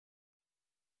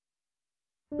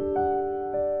Hello,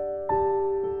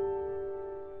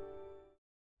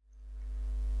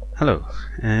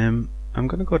 I'm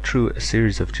going to go through a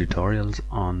series of tutorials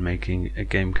on making a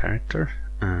game character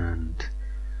and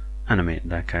animating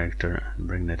that character and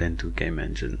bringing it into a game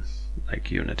engine like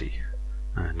Unity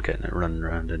and getting it running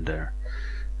around in there.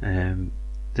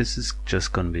 This is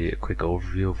just going to be a quick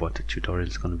overview of what the tutorial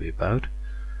is going to be about.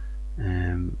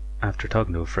 After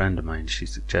talking to a friend of mine, she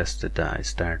suggested that I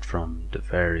start from the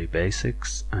very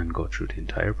basics and go through the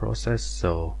entire process,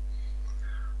 so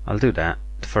I'll do that.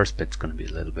 The first bit's going to be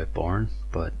a little bit boring,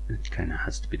 but it kind of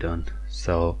has to be done.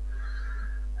 So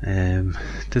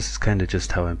this is kind of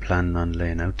just how I'm planning on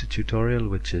laying out the tutorial,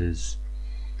 which is,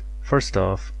 first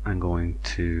off, I'm going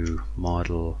to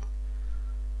model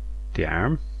the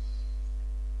arm,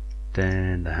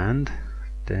 then the hand,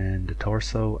 then the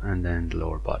torso, and then the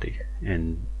lower body,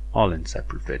 all in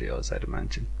separate videos, I'd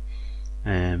imagine.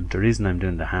 The reason I'm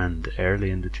doing the hand early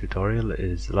in the tutorial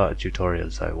is a lot of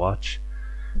tutorials I watch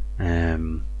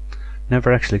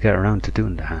never actually get around to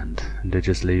doing the hand, and they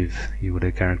just leave you with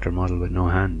a character model with no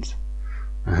hands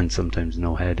and sometimes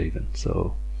no head even,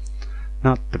 so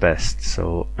not the best.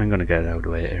 So I'm going to get it out of the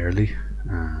way early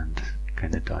and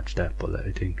kind of dodge that bullet,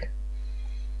 I think.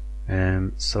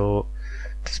 So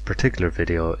this particular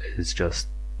video is just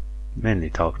mainly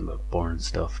talking about boring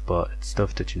stuff, but it's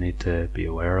stuff that you need to be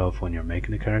aware of when you're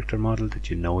making a character model that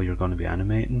you know you're going to be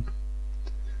animating.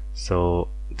 So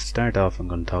to start off, I'm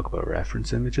going to talk about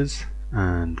reference images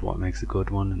and what makes a good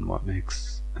one and what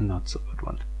makes a not so good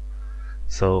one.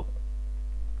 So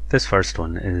this first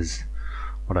one is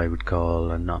what I would call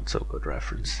a not so good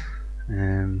reference.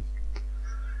 You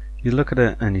look at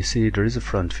it and you see there is a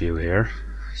front view here,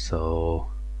 so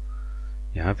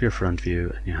you have your front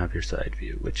view and you have your side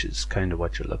view, which is kind of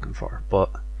what you're looking for.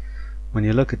 But when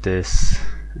you look at this,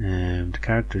 the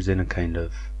character's in a kind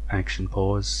of action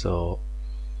pose, so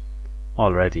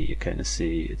already you kind of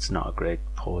see it's not a great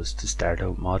pose to start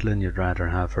out modeling. You'd rather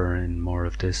have her in more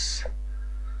of this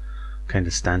kind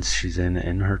of stance she's in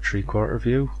her 3/4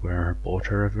 view, where both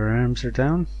of her arms are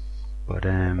down. But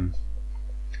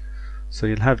so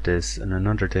you'll have this, and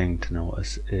another thing to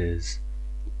notice is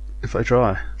if I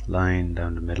draw a line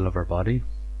down the middle of her body,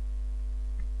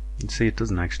 you see it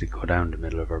doesn't actually go down the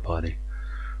middle of her body.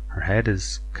 Her head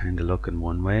is kind of looking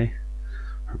one way,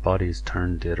 her body is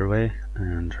turned the other way,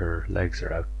 and her legs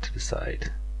are out to the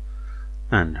side,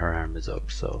 and her arm is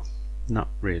up, so not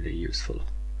really useful.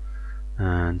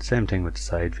 And same thing with the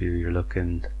side view. You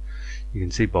can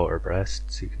see both her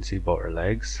breasts, you can see both her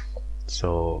legs,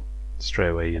 so straight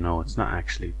away you know it's not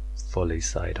actually fully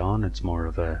side on, it's more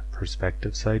of a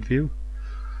perspective side view.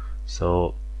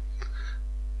 So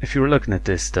if you were looking at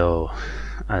this though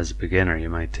as a beginner, you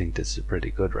might think this is a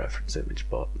pretty good reference image,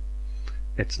 but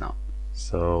it's not.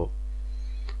 So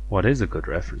what is a good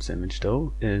reference image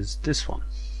though is this one.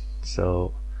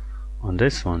 So on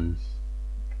this one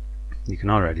you can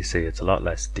already see it's a lot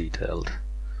less detailed.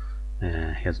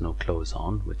 He has no clothes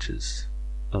on, which is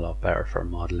a lot better for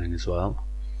modeling as well,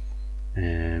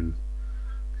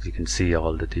 because you can see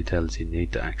all the details you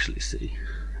need to actually see.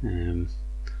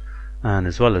 And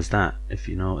as well as that, if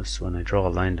you notice when I draw a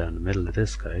line down the middle of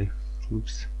this guy,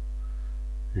 oops,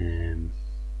 you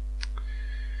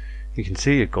can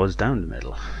see it goes down the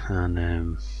middle,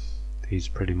 and he's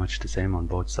pretty much the same on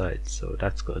both sides, so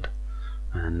that's good.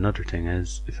 And another thing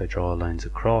is, if I draw lines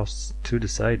across to the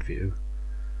side view,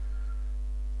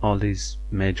 all these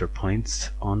major points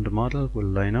on the model will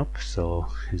line up, so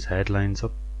his head lines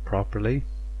up properly,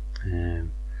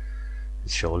 his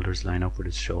shoulders line up with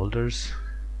his shoulders,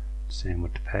 same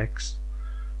with the pecs,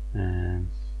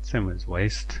 same with his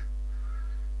waist,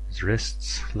 his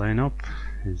wrists line up,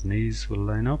 his knees will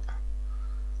line up,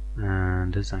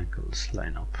 and his ankles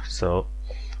line up. So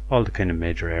all the kind of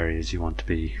major areas you want to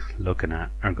be looking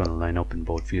at are going to line up in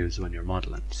both views when you're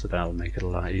modeling, so that'll make it a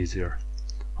lot easier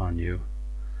on you.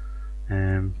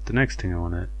 The next thing I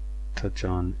want to touch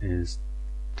on is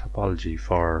topology,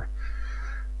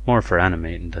 more for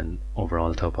animating than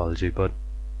overall topology, but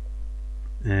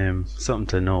something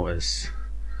to notice,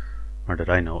 or that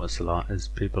I notice a lot, is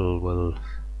people will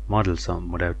model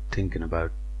something without thinking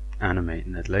about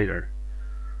animating it later,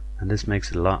 and this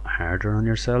makes it a lot harder on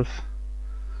yourself.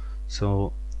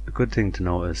 So a good thing to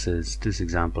notice is this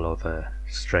example of a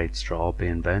straight straw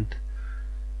being bent.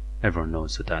 Everyone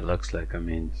knows what that looks like. I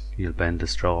mean, you'll bend the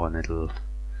straw and it'll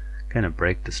kind of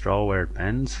break the straw where it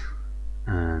bends,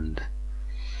 and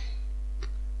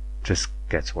just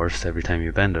gets worse every time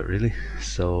you bend it, really.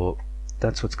 So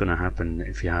that's what's going to happen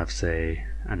if you have, say,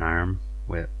 an arm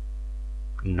with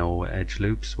no edge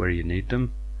loops where you need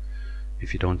them.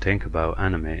 if you don't think about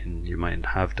animating, you mightn't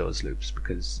have those loops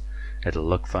because it'll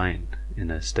look fine in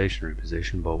a stationary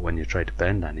position, but when you try to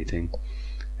bend anything,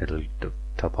 the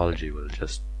topology will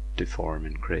just deform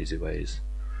in crazy ways.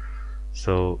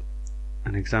 So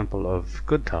an example of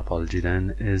good topology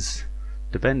then is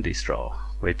the bendy straw,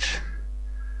 which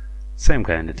same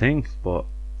kind of thing, but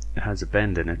it has a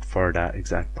bend in it for that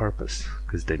exact purpose,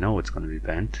 because they know it's going to be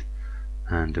bent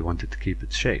and they want it to keep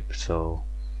its shape. So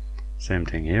same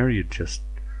thing here, you just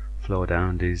flow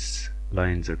down. These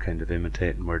lines are kind of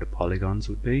imitating where the polygons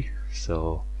would be,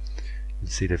 so you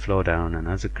see they flow down, and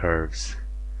as it curves,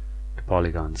 the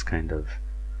polygons kind of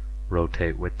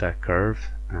rotate with that curve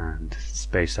and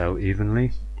space out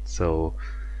evenly, so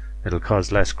it'll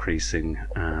cause less creasing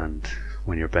and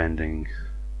when you're bending,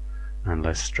 and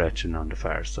less stretching on the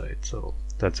far side. So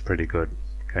that's a pretty good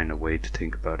kind of way to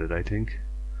think about it, I think.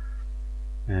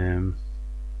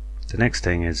 The next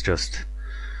thing is just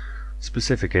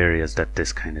specific areas that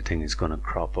this kind of thing is going to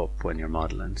crop up when you're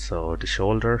modeling. So the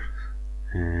shoulder,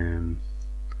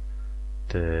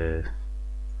 the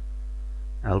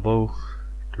elbow,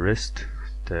 the wrist,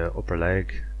 the upper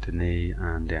leg, the knee,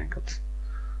 and the ankles.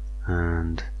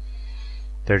 And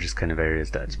they're just kind of areas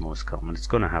that's most common. It's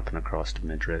going to happen across the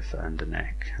midriff and the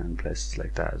neck and places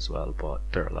like that as well, but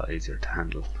they're a lot easier to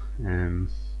handle.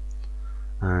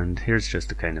 And here's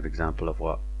just a kind of example of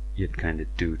what you'd kind of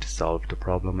do to solve the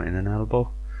problem in an elbow,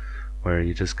 where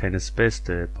you just kind of space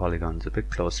the polygons a bit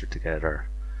closer together,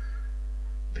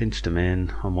 pinch them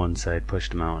in on one side, push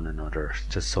them out on another,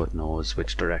 just so it knows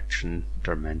which direction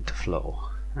they're meant to flow.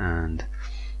 And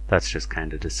that's just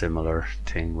kind of the similar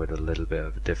thing with a little bit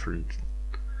of a different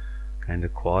kind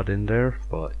of quad in there,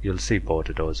 but you'll see both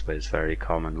of those ways very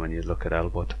common when you look at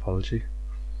elbow topology.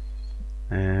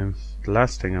 The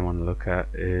last thing I want to look at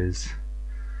is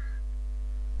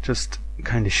just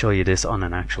kind of show you this on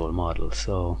an actual model.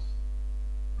 So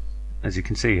as you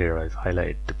can see here, I've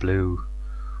highlighted the blue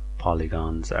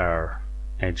polygons are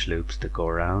edge loops that go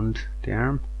around the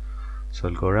arm. So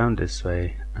it'll go around this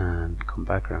way and come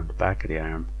back around the back of the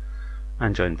arm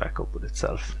and join back up with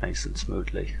itself nice and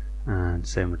smoothly. And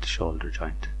same with the shoulder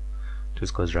joint,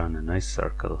 just goes around a nice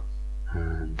circle,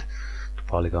 and the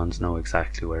polygons know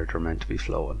exactly where they're meant to be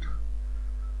flowing.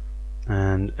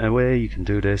 And a way you can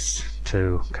do this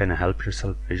to kind of help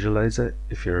yourself visualize it,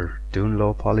 if you're doing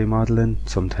low poly modeling,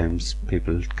 sometimes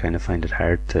people kind of find it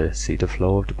hard to see the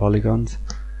flow of the polygons,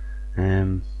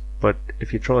 but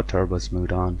if you throw a Turbo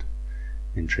Smooth on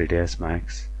in 3ds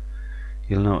Max,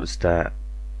 you'll notice that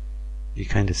you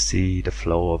kind of see the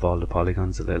flow of all the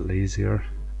polygons a little easier,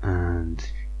 and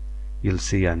you'll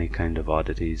see any kind of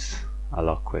oddities a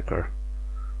lot quicker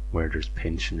where there's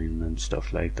pinching and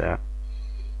stuff like that.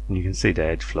 And you can see the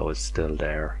edge flow is still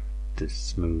there, the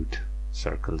smooth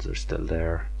circles are still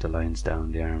there, the lines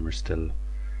down the arm are still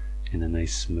in a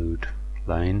nice smooth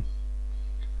line.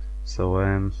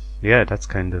 So yeah, that's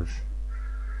kind of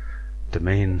the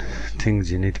main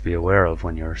things you need to be aware of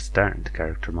when you're starting the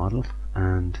character model.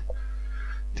 And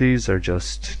these are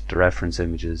just the reference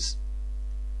images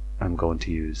I'm going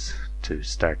to use to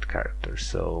start the character.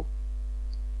 So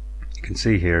you can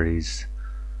see here he's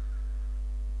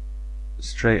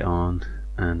straight on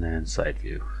and then side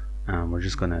view, and we're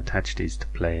just going to attach these to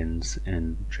planes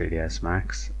in 3ds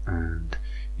Max and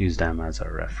use them as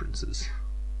our references.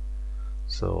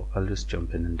 So I'll just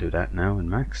jump in and do that now in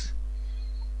Max,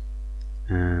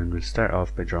 and we'll start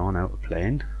off by drawing out a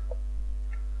plane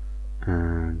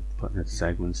and putting its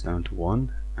segments down to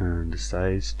 1 and the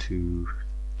size to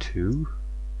 2,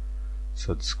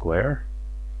 so it's square.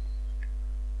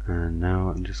 And now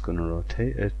I'm just going to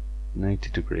rotate it 90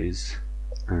 degrees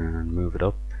and move it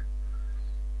up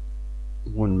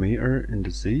 1 meter in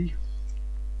the Z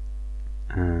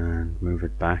and move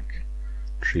it back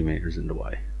 3 meters in the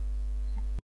Y.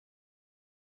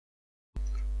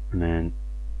 And then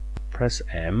press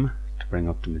M to bring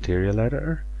up the material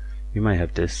editor. You might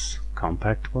have this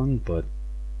compact one, but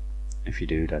if you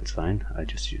do, that's fine. I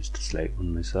just used the slate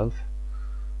one myself.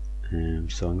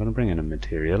 So I'm going to bring in a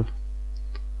material,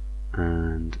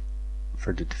 and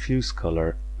for the diffuse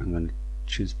color I'm going to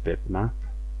choose bitmap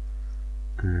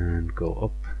and go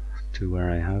up to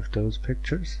where I have those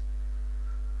pictures,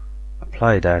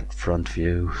 apply that front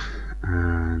view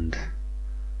and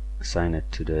assign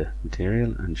it to the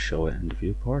material and show it in the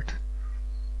viewport,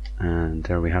 and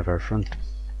there we have our front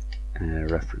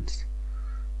reference.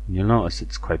 You'll notice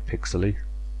it's quite pixely,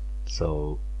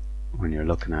 so when you're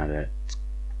looking at it,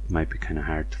 it might be kind of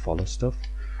hard to follow stuff.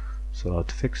 So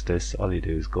to fix this, all you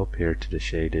do is go up here to the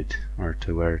shaded, or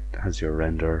to where it has your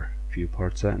render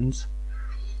viewport settings,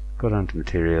 go down to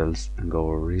materials and go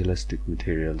realistic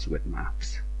materials with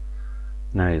maps.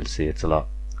 Now you'll see it's a lot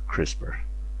crisper.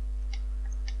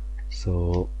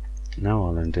 So now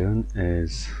all I'm doing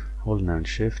is holding down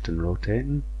shift and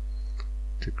rotating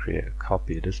to create a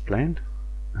copy of this plane,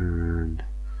 and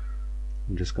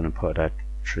I'm just going to put that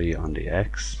tree on the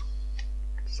X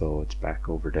so it's back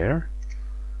over there.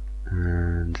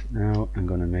 And now I'm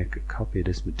going to make a copy of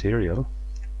this material,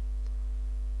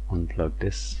 unplug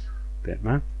this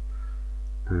bitmap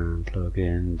and plug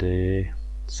in the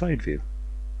side view,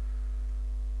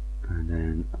 and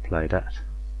then apply that,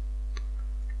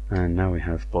 and now we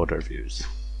have both our views.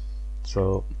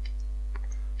 So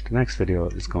the next video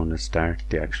is going to start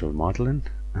the actual modeling,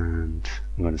 and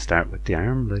I'm going to start with the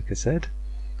arm like I said,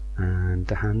 and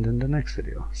the hand in the next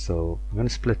video. So I'm going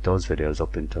to split those videos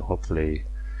up into hopefully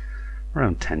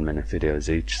around 10-minute videos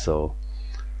each, so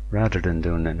rather than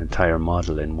doing an entire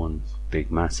model in one big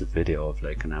massive video of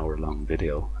like an hour-long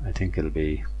video, I think it'll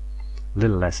be a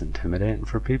little less intimidating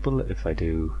for people if I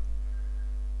do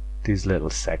these little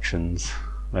sections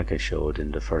like I showed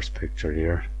in the first picture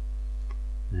here.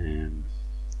 In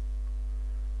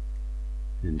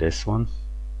this one,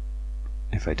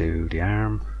 if I do the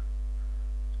arm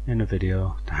in a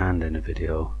video, the hand in a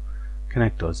video,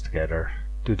 connect those together,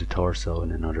 do the torso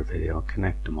in another video,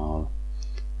 connect them all,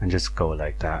 and just go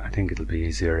like that. I think it'll be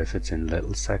easier if it's in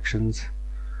little sections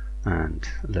and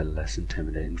a little less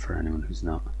intimidating for anyone who's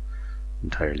not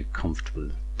entirely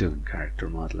comfortable doing character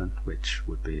modeling, which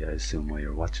would be, I assume, why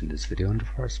you're watching this video in the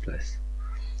first place.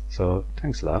 So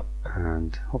thanks a lot,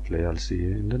 and hopefully I'll see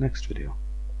you in the next video.